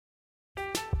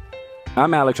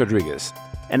I'm Alex Rodriguez.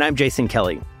 And I'm Jason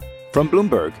Kelly. From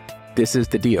Bloomberg, this is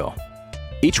The Deal.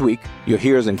 Each week, you'll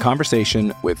hear us in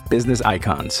conversation with business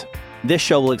icons. This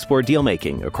show will explore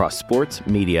deal-making across sports,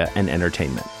 media, and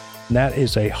entertainment. That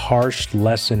is a harsh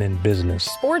lesson in business.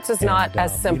 Sports is not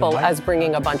as simple as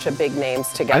bringing a bunch of big names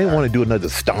together. I didn't want to do another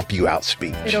stomp you out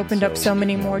speech. It opened up so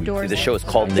many more doors. The show is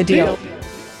called The Deal.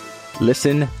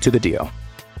 Listen to The Deal.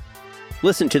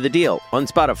 Listen to The Deal on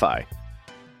Spotify.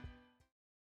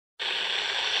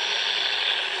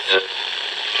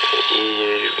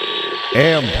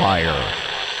 Empire.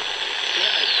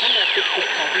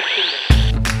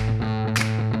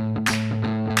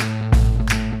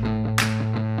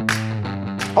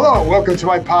 Hello, welcome to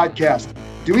my podcast.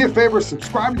 Do me a favor,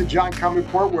 subscribe to the John Keim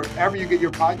Report wherever you get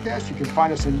your podcast. You can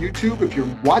find us on YouTube. If you're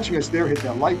watching us there, hit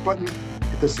that like button,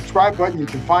 hit the subscribe button. You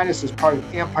can find us as part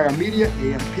of Empire Media,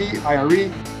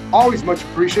 AMP-IRE. Always much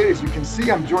appreciated. As you can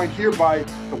see, I'm joined here by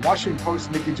the Washington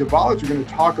Post's Nikki Jhabvala. We're going to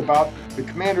talk about the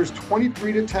Commanders'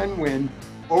 23-10 win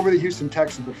over the Houston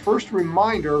Texans. But first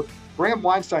reminder, Graham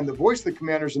Weinstein, the voice of the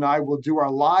Commanders, and I will do our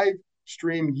live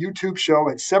stream YouTube show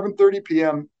at 7:30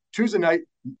 p.m. Tuesday night.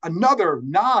 Another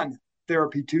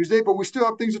non-therapy Tuesday, but we still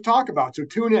have things to talk about. So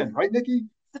tune in, right, Nikki?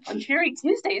 Such cheery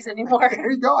Tuesdays anymore.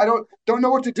 There you go. I don't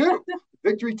know what to do.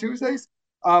 Victory Tuesdays.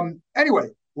 Anyway,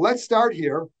 let's start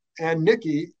here. And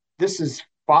Nikki, this is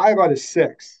 5 out of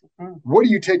 6. Mm-hmm. What are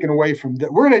you taking away from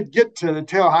that? We're going to get to the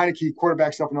Taylor Heinicke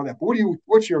quarterback stuff and all that. But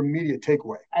what's your immediate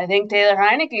takeaway? I think Taylor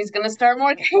Heinicke is going to start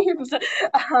more games.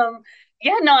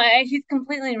 He's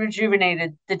completely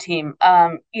rejuvenated the team.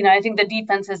 I think the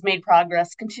defense has made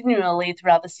progress continually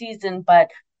throughout the season,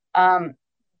 but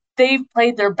they've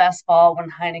played their best ball when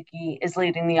Heinicke is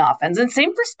leading the offense. And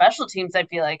same for special teams, I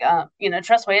feel like.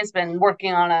 Tressway has been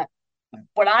working on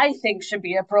what I think should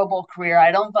be a Pro Bowl career.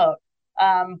 I don't vote.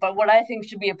 But what I think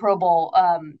should be a Pro Bowl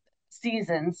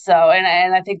season. So,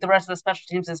 and I think the rest of the special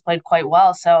teams has played quite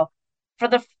well. So for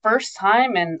the first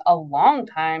time in a long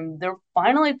time, they're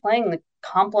finally playing the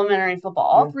complementary football.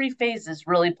 All three phases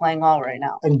really playing well right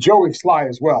now. And Joey Sly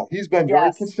as well. He's been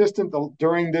very consistent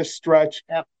during this stretch.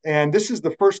 Yep. And this is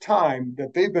the first time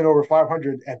that they've been over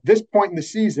 500 at this point in the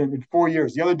season in 4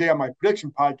 years. The other day on my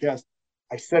prediction podcast,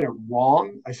 I said it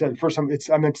wrong. I said first time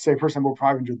I meant to say first time over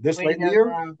 500 this late in the year.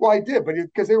 Wrong. Well, I did, but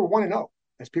because they were 1-0,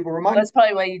 as people remind me. That's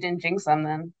probably why you didn't jinx them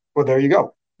then. Well, there you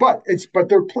go. But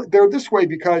they're this way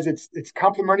because it's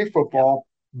complementary football.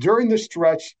 Yep. During the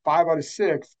stretch, 5 out of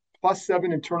 6,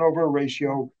 +7 in turnover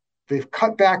ratio. They've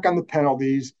cut back on the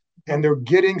penalties, and they're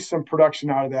getting some production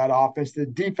out of that offense. The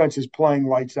defense is playing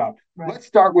lights out. Right. Let's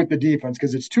start with the defense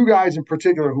because it's two guys in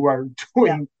particular who are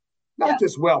doing not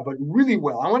just well, but really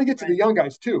well. I want to get to the young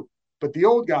guys too, but the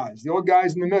old guys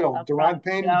in the middle, Daron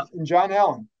Payne and John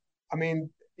Allen. I mean,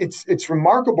 it's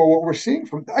remarkable what we're seeing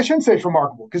from. I shouldn't say it's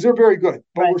remarkable because they're very good,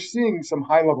 but we're seeing some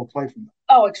high level play from them.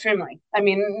 Oh, extremely. I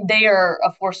mean, they are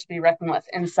a force to be reckoned with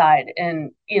inside, and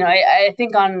I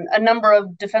think on a number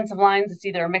of defensive lines, it's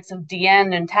either a mix of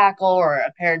DN and tackle or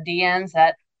a pair of DNs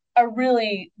that are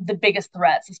really the biggest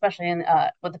threats, especially in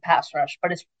with the pass rush.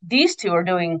 But these two are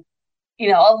doing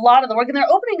a lot of the work, and they're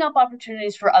opening up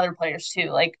opportunities for other players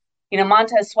too. Like,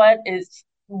 Montez Sweat is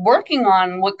working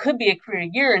on what could be a career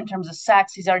year in terms of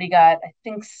sacks. He's already got, I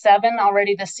think, 7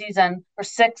 already this season, or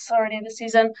 6 already this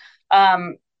season.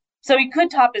 So he could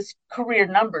top his career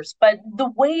numbers, but the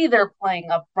way they're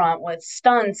playing up front with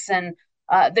stunts and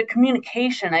the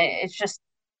communication, it's just,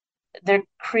 they're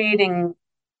creating,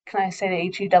 can I say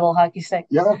the HE double hockey stick?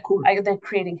 Yeah, of course. They're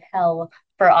creating hell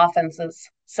for offenses.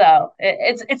 So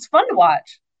it's fun to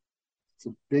watch. It's a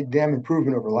big damn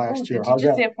improvement over last year. Did you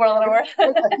just say a 4-letter word?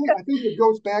 I think it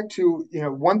goes back to,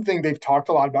 one thing they've talked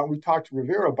a lot about. We talked to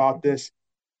Rivera about this.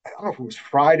 I don't know if it was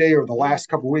Friday or the last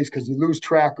couple of weeks because you lose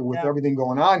track with everything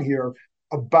going on here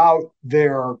about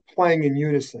their playing in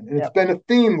unison. And it's been a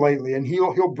theme lately. And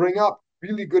he'll bring up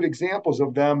really good examples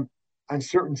of them on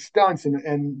certain stunts.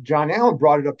 And John Allen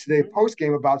brought it up today post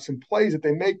game about some plays that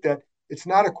they make that it's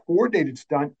not a coordinated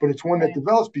stunt, but it's one that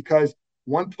develops because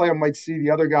one player might see the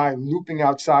other guy looping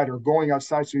outside or going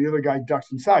outside, so the other guy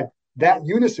ducks inside. That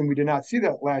unison, we did not see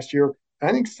that last year. And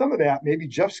I think some of that, maybe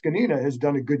Jeff Scanina has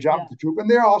done a good job with the troop, and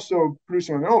they're also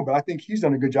producing on their own, but I think he's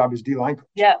done a good job as D-line coach.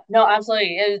 Yeah, no,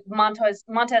 absolutely. It was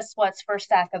Montez Sweat's first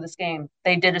sack of this game.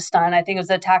 They did a stunt. I think it was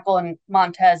a tackle and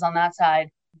Montez on that side.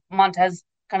 Montez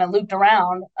kind of looped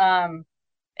around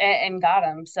and got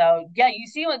him. So, you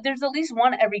see there's at least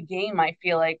one every game, I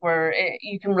feel like, where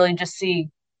you can really just see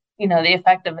the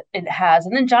effect of it has.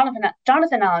 And then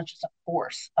Jonathan Allen's just a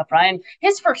force up front.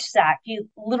 His first sack, he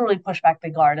literally pushed back the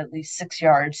guard at least 6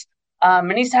 yards.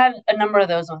 And he's had a number of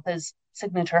those with his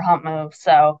signature hump move.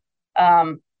 So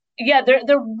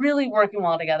They're really working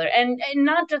well together, and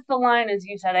not just the line, as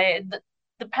you said.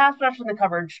 The pass rush and the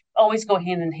coverage always go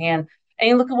hand in hand. And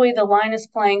you look at the way the line is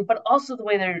playing, but also the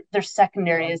way their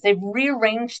secondary is. They've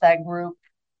rearranged that group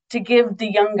to give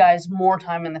the young guys more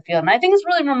time in the field. And I think it's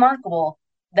really remarkable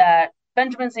that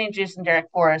Benjamin St-Juste and Derek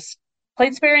Forrest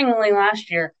played sparingly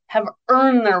last year, have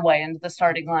earned their way into the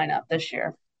starting lineup this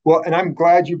year. Well, and I'm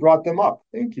glad you brought them up.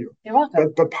 Thank you. You're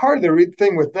welcome. But part of the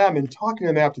thing with them and talking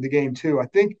to them after the game too, I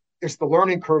think it's the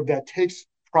learning curve that takes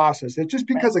process. It's just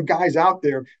because a guy's out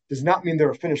there does not mean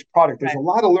they're a finished product. There's a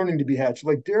lot of learning to be had. So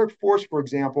like Derek Forrest, for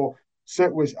example, I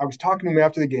was talking to him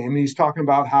after the game, and he's talking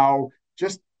about how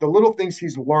just the little things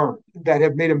he's learned that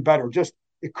have made him better. Just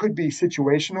it could be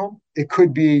situational. It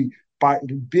could be by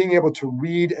being able to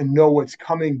read and know what's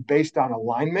coming based on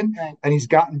alignment. Right. And he's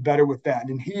gotten better with that.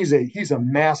 And he's a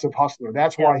massive hustler.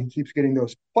 That's why he keeps getting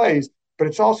those plays. But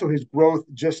it's also his growth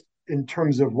just in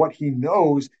terms of what he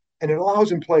knows. And it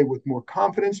allows him to play with more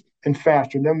confidence and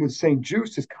faster. And then with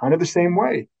St-Juste, it's kind of the same way.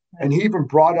 Right. And he even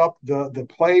brought up the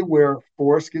play where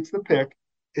Forrest gets the pick.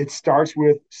 It starts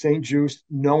with St-Juste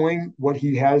knowing what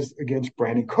he has against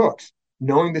Brandon Cooks,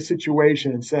 knowing the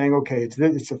situation and saying, okay,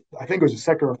 I think it was a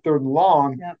second or third and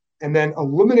long, and then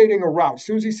eliminating a route. As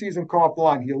soon as he sees him come off the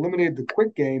line, he eliminated the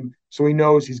quick game, so he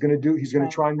knows he's going to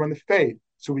try and run the fade.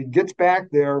 So he gets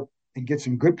back there and gets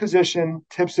in good position,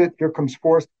 tips it, here comes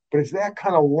Forrest. But it's that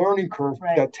kind of learning curve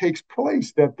that takes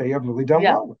place that they have really done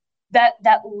well with.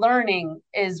 That learning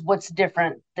is what's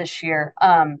different this year.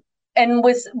 And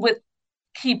with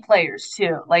key players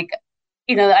too. Like,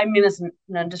 I mean this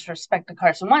no disrespect to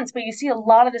Carson Wentz, but you see a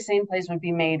lot of the same plays would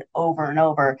be made over and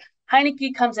over.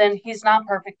 Heinicke comes in, he's not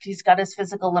perfect, he's got his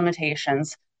physical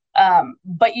limitations.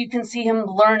 But you can see him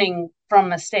learning from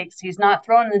mistakes. He's not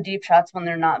throwing the deep shots when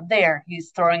they're not there.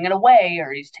 He's throwing it away,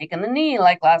 or he's taking the knee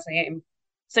like last game.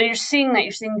 So you're seeing that.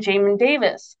 You're seeing Jamin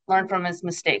Davis learn from his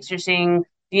mistakes. You're seeing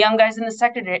the young guys in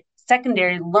the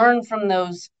secondary learn from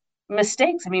those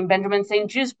mistakes. I mean, Benjamin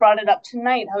St-Juste brought it up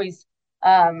tonight, how he's,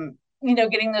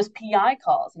 getting those PI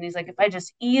calls. And he's like, if I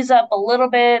just ease up a little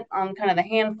bit on kind of the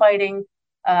hand fighting,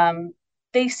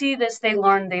 they see this, they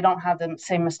learn, they don't have the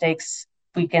same mistakes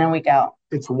week in and week out.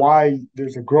 It's why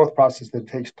there's a growth process that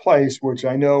takes place, which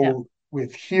I know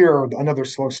with here, another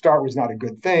slow start was not a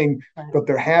good thing, but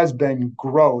there has been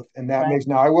growth, and that makes,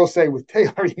 now I will say with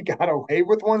Taylor, he got away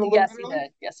with one a little bit. He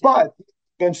did. Yes, he but did.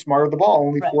 Been smart of the ball,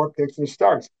 only 4 picks and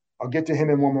starts. I'll get to him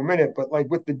in one more minute, but like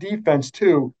with the defense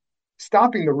too,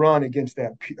 stopping the run against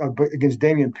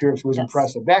Dameon Pierce was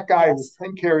impressive. That guy was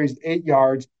 10 carries, 8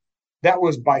 yards. That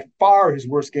was by far his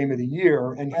worst game of the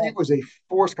year, and he was a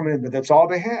force coming in, but that's all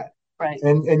they had. Right.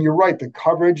 And you're right, the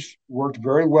coverage worked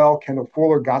very well. Kendall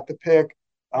Fuller got the pick.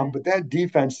 But that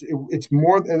defense, it's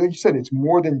more, like you said, it's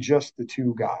more than just the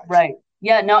two guys. Right.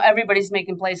 Yeah, no, everybody's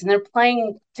making plays, and they're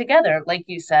playing together, like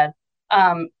you said.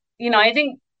 I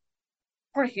think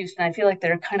for Houston, I feel like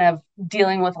they're kind of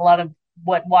dealing with a lot of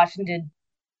what Washington,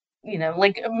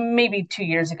 like maybe 2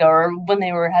 years ago, or when they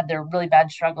had their really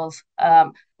bad struggles.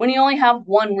 When you only have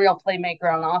one real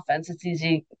playmaker on offense,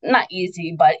 it's not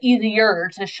easy, but easier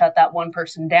to shut that one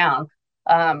person down.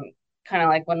 Kind of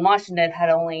like when Washington had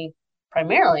only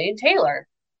primarily Taylor.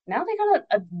 Now they got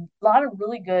a lot of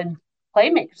really good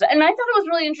playmakers. And I thought it was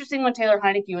really interesting when Taylor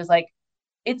Heinicke was like,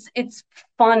 it's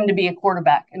fun to be a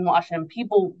quarterback in Washington.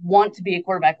 People want to be a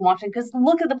quarterback in Washington because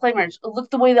look at the playmakers. Look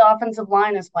at the way the offensive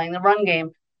line is playing, the run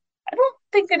game. I don't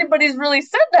think anybody's really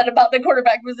said that about the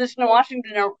quarterback position in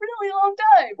Washington in a really long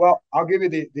time. Well, I'll give you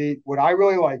the what I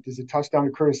really liked is a touchdown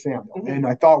to Curtis Samuel. Mm-hmm. And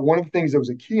I thought one of the things that was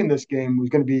a key in this game was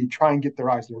going to be try and get their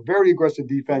eyes. They were very aggressive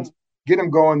defense, get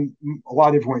them going a lot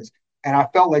of different ways. And I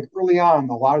felt like early on,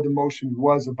 a lot of the motion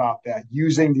was about that,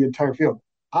 using the entire field.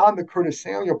 On the Curtis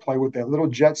Samuel play with that little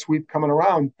jet sweep coming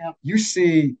around, you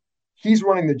see he's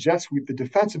running the jet sweep. The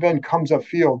defensive end comes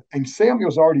upfield, and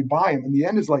Samuel's already by him. And the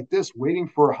end is like this, waiting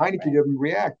for Heinicke to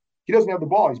react. He doesn't have the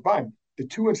ball. He's by him. The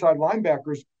two inside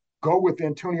linebackers go with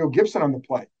Antonio Gibson on the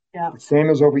play. Yeah. But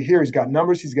Samuel's over here. He's got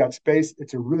numbers. He's got space.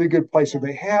 It's a really good play. So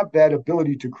they have that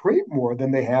ability to create more than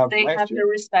they have last year. They have to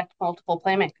respect multiple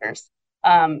playmakers.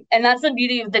 And that's the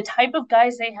beauty of the type of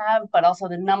guys they have, but also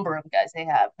the number of guys they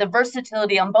have. The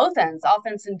versatility on both ends,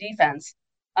 offense and defense,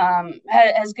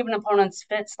 has given opponents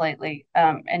fits lately.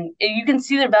 And you can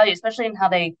see their value, especially in how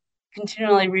they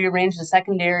continually rearrange the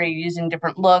secondary using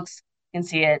different looks. You can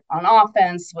see it on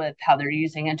offense with how they're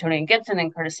using Antonio Gibson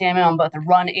and Curtis Samuel on both the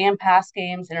run and pass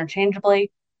games interchangeably.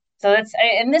 So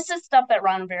this is stuff that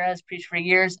Ron Rivera has preached for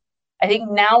years. I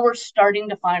think now we're starting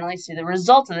to finally see the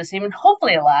results of this team, and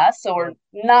hopefully it lasts. So we're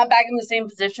not back in the same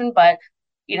position, but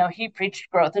he preached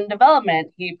growth and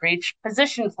development. He preached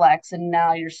position flex, and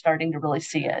now you're starting to really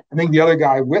see it. I think the other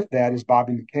guy with that is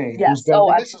Bobby McCain. Yes.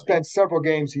 This has been several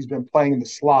games he's been playing in the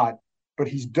slot, but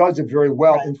he does it very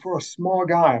well. Right. And for a small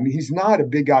guy, I mean, he's not a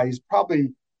big guy. He's probably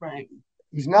right.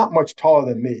 He's not much taller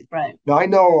than me. Right. Now I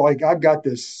know, like I've got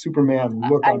this Superman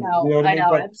look on. I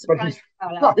know. I'm surprised.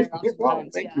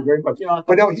 Thank you very much.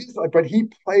 But no, he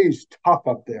plays tough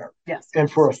up there. Yes. And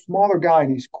for a smaller guy,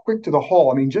 and he's quick to the hole.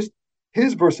 I mean, just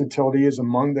his versatility is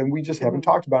among them. We just haven't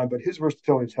talked about him, but his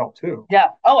versatility has helped too. Yeah.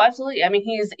 Oh, absolutely. I mean,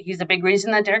 he's a big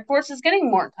reason that Derek Force is getting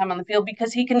more time on the field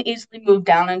because he can easily move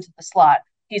down into the slot.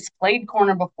 He's played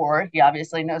corner before. He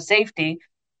obviously knows safety,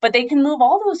 but they can move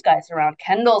all those guys around.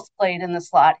 Kendall's played in the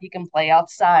slot. He can play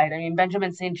outside. I mean,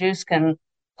 Benjamin St-Juste can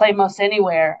play most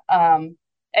anywhere. And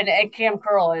Cam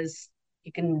Curl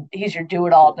he's your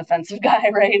do-it-all defensive guy,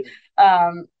 right?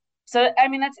 So, I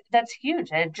mean, that's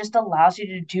huge. It just allows you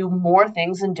to do more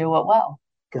things and do it well.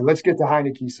 Okay, let's get to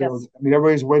Heinicke. So, yes. I mean,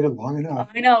 everybody's waited long enough.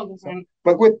 I know.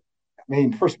 But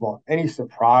first of all, any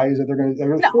surprise that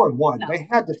they're 4-1? No. They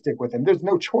had to stick with him. There's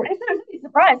no choice. There's any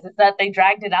surprise is that they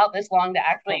dragged it out this long to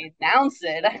actually announce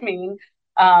it. I mean,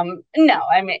 no.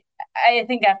 I mean, I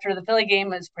think after the Philly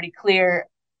game, it was pretty clear.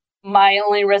 My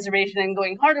only reservation in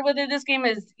going harder with it this game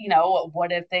is,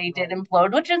 what if they did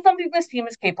implode, which is something this team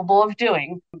is capable of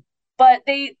doing. But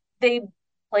they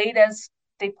played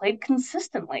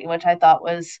consistently, which I thought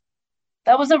was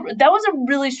a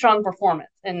really strong performance.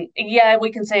 And yeah,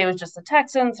 we can say it was just the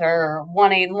Texans or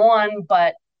 1-8-1,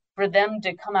 but for them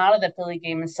to come out of the Philly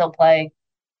game and still play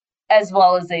as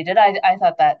well as they did, I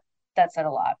thought that said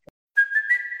a lot.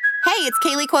 Hey, it's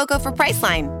Kaylee Cuoco for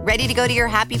Priceline. Ready to go to your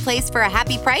happy place for a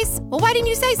happy price? Well, why didn't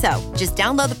you say so? Just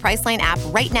download the Priceline app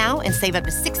right now and save up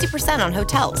to 60% on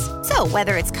hotels. So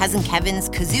whether it's Cousin Kevin's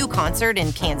Kazoo Concert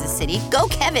in Kansas City, go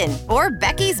Kevin, or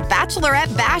Becky's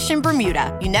Bachelorette Bash in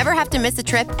Bermuda, you never have to miss a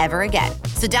trip ever again.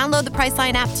 So download the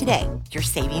Priceline app today. Your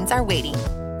savings are waiting.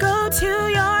 Go to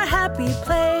your happy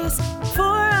place for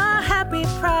a happy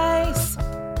price.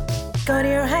 Go to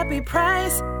your happy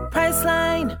price,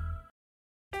 Priceline.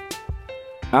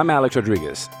 I'm Alex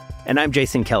Rodriguez. And I'm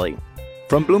Jason Kelly.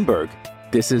 From Bloomberg,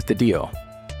 this is The Deal.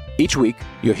 Each week,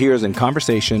 you'll hear us in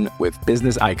conversation with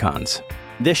business icons.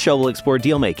 This show will explore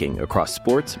deal-making across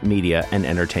sports, media, and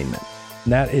entertainment.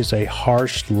 That is a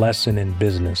harsh lesson in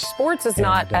business. Sports is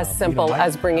not as simple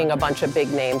as bringing a bunch of big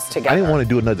names together. I didn't want to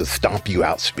do another stomp you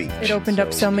out speech. It opened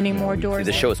up so many more doors.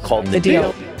 The show is called The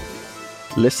Deal.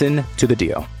 Listen to The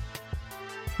Deal.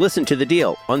 Listen to The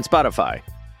Deal on Spotify.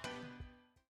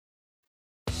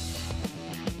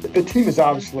 The team is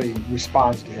obviously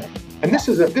responds to him. And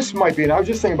this might be, and I was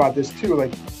just thinking about this too,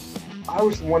 like, I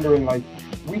was wondering, like,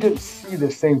 we didn't see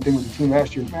the same thing with the team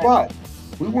last year, but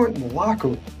we weren't in the locker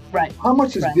room. Right. How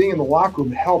much does being in the locker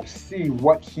room help see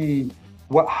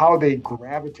how they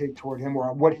gravitate toward him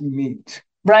or what he means?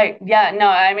 Right. Yeah. No,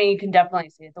 I mean, you can definitely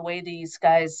see it. The way these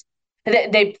guys,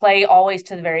 they play always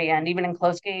to the very end, even in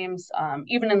close games,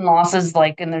 even in losses,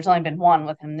 and there's only been one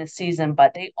with him this season,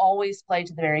 but they always play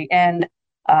to the very end.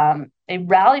 They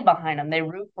rally behind him. They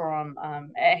root for him.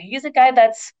 He's a guy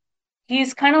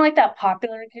he's kind of like that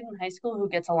popular kid in high school who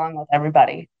gets along with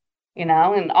everybody,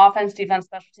 and offense, defense,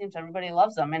 special teams, everybody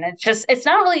loves him. And it's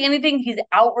not really anything he's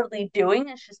outwardly doing.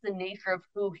 It's just the nature of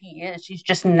who he is. He's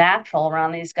just natural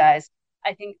around these guys.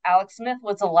 I think Alex Smith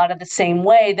was a lot of the same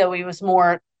way, though he was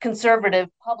more conservative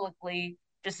publicly,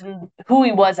 just in who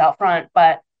he was out front.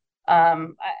 But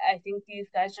I think these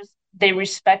guys they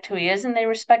respect who he is and they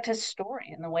respect his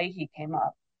story and the way he came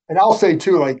up. And I'll say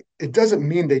too, it doesn't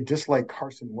mean they dislike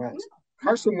Carson Wentz. No.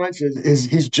 Carson Wentz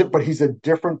but he's a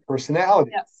different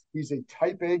personality. Yes. He's a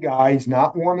type A guy. He's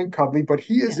not warm and cuddly, but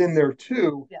he is in there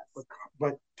too. Yes.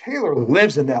 But Taylor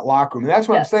lives in that locker room. And that's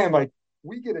what I'm saying.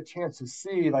 We get a chance to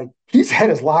see, he's at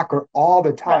his locker all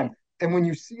the time. Right. And when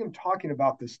you see him talking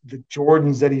about the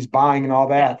Jordans that he's buying and all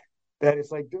that, that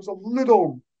it's there's a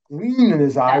little gleam in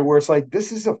his eye where it's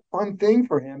this is a fun thing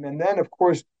for him. And then, of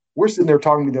course, we're sitting there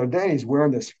talking the other day. He's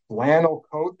wearing this flannel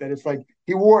coat that it's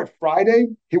he wore it Friday.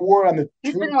 He wore it on the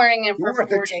He's been wearing it for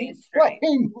 4 days. Right.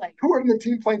 He wore it on the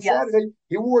team playing Saturday.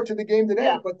 He wore it to the game today.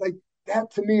 Yeah. But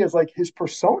that to me is his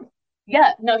persona.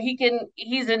 Yeah. No,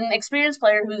 he's an experienced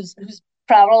player who's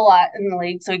traveled a lot in the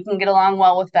league, so he can get along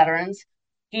well with veterans.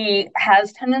 He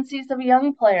has tendencies of a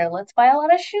young player. Let's buy a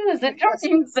lot of shoes at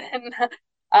Jordans.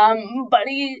 But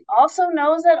he also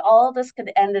knows that all of this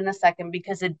could end in a second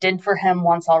because it did for him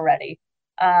once already.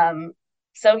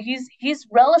 So he's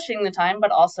relishing the time,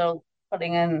 but also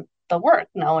putting in the work,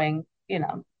 knowing,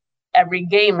 every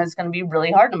game is going to be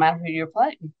really hard no matter who you're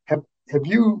playing. Have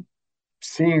you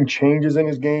seeing changes in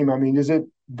his game? I mean, is it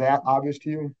that obvious to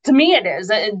you? To me, it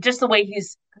is. Just the way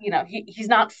he's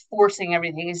not forcing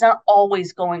everything. He's not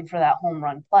always going for that home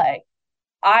run play.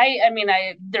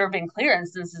 There have been clear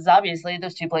instances, obviously.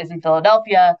 Those 2 plays in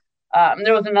Philadelphia.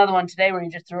 There was another one today where he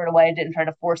just threw it away, didn't try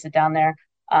to force it down there.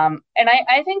 And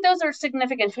I think those are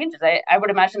significant changes. I would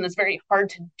imagine that's very hard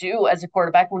to do as a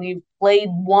quarterback when you've played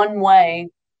one way,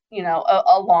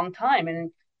 a long time.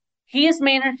 And he's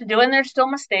managed to do it, and there's still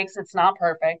mistakes. It's not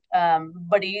perfect.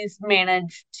 But he's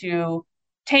managed to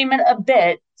tame it a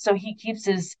bit so he keeps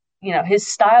his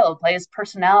style of play, his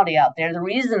personality out there. The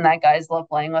reason that guys love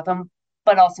playing with him,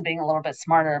 but also being a little bit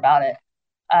smarter about it.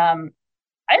 I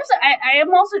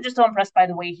am also just so impressed by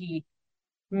the way he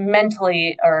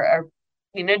mentally or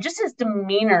just his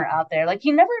demeanor out there. Like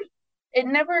it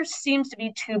never seems to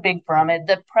be too big for him.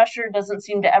 The pressure doesn't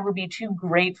seem to ever be too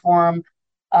great for him.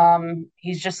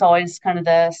 He's just always kind of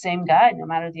the same guy, no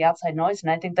matter the outside noise.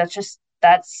 And I think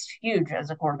that's huge as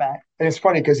a quarterback. And it's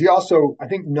funny because he also, I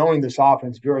think, knowing this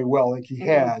offense very well, like he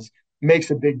has,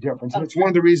 makes a big difference. And it's one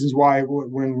of the reasons why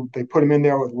when they put him in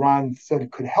there with Ron said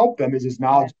it could help them is his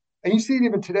knowledge. And you see it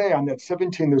even today on that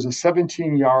 17, there's a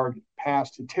 17-yard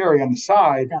pass to Terry on the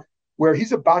side where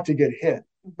he's about to get hit.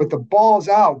 But the ball's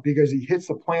out because he hits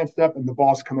the plant step and the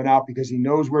ball's coming out because he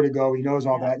knows where to go. He knows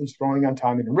all that. And he's throwing on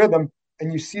time and in rhythm.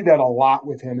 And you see that a lot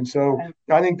with him. And so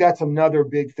I think that's another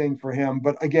big thing for him.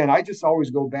 But again, I just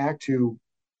always go back to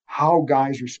how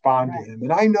guys respond to him.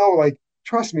 And I know, like,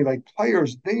 trust me, like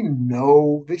players, they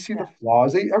see the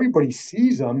flaws. Everybody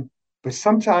sees them. But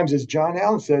sometimes, as John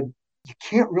Allen said, you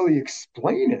can't really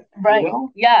explain it. Right.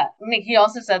 Yeah. I mean, he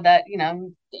also said that,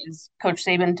 Coach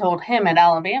Saban told him at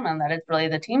Alabama that it's really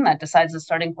the team that decides the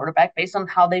starting quarterback based on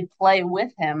how they play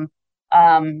with him.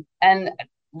 And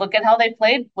look at how they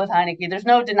played with Heinicke. There's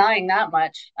no denying that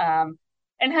much. And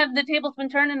had the tables been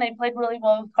turned and they played really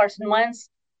well with Carson Wentz,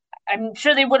 I'm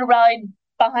sure they would have rallied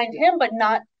behind him, but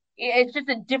not. It's just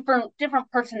a different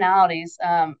personalities.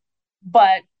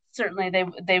 But certainly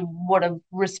they would have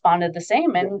responded the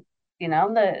same, and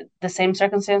the same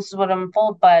circumstances would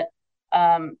unfold. But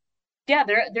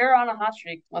they're on a hot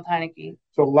streak with Heinicke.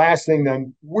 So last thing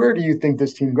then, where do you think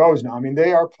this team goes now? I mean,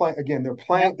 they are playing again. They're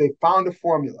playing. They found a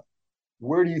formula.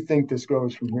 Where do you think this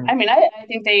goes from here? I mean, I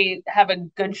think they have a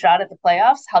good shot at the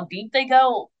playoffs. How deep they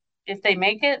go, if they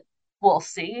make it, we'll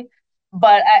see.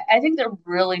 But I think they're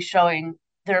really showing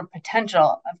their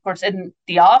potential. Of course, in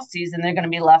the offseason, they're going to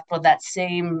be left with that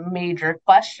same major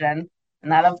question.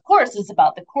 And that, of course, is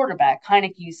about the quarterback.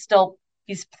 Heinicke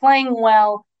he's playing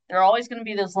well. There are always going to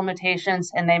be those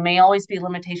limitations, and they may always be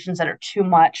limitations that are too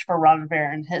much for Ron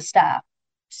Rivera and his staff.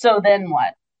 So then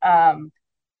what?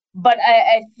 But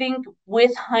I think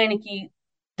with Heinicke,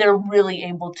 they're really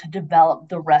able to develop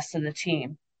the rest of the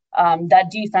team. That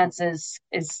defense is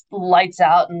lights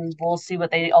out, and we'll see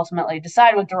what they ultimately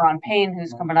decide with Daron Payne,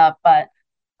 who's coming up. But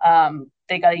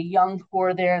they got a young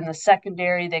core there in the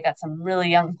secondary. They got some really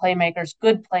young playmakers,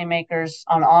 good playmakers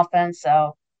on offense.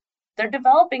 So they're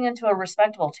developing into a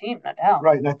respectable team, no doubt.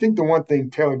 Right, and I think the one thing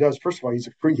Taylor does, first of all, he is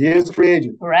a free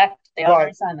agent. Correct. They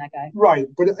already signed that guy. Right,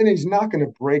 and he's not going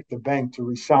to break the bank to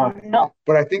resign. No.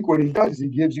 But I think what he does is he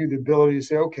gives you the ability to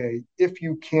say, okay, if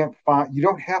you can't find, you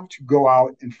don't have to go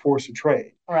out and force a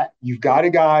trade. Right. You've got a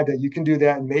guy that you can do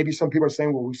that, and maybe some people are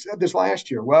saying, well, we said this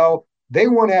last year. Well, they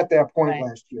weren't at that point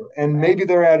last year, and maybe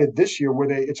they're at it this year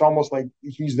where it's almost like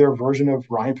he's their version of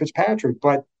Ryan Fitzpatrick.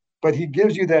 But he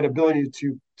gives you that ability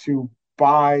to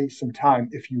buy some time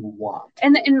if you want.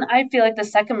 And I feel like the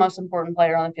second most important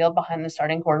player on the field behind the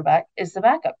starting quarterback is the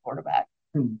backup quarterback.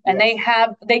 And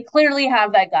they clearly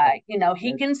have that guy.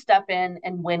 He can step in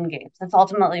and win games. That's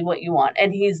ultimately what you want.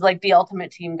 And he's like the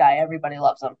ultimate team guy. Everybody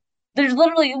loves him. There's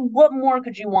literally, what more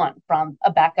could you want from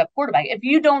a backup quarterback? If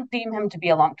you don't deem him to be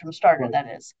a long-term starter, that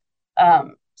is.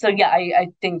 So yeah, I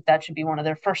think that should be one of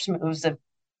their first moves, if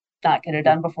not get it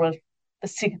done before the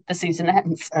season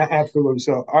ends. Absolutely.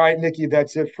 So, all right, Nikki,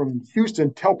 that's it from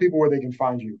Houston. Tell people where they can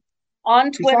find you.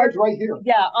 On Twitter. Besides right here.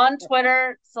 Yeah, on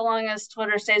Twitter, so long as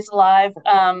Twitter stays alive.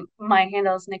 My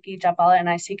handle is Nikki Jhabvala,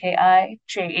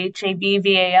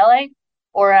 NICKIJHABVALA,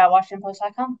 or at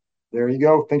WashingtonPost.com. There you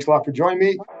go. Thanks a lot for joining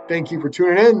me. Thank you for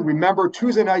tuning in. Remember,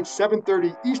 Tuesday night,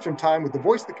 7:30 Eastern Time, with the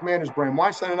voice of the Commanders, Brian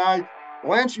Weinstein, and I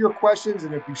will answer your questions.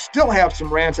 And if you still have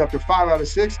some rants after 5 out of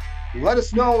 6, let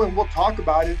us know and we'll talk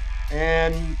about it.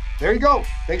 And there you go.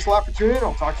 Thanks a lot for tuning in.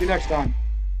 I'll talk to you next time.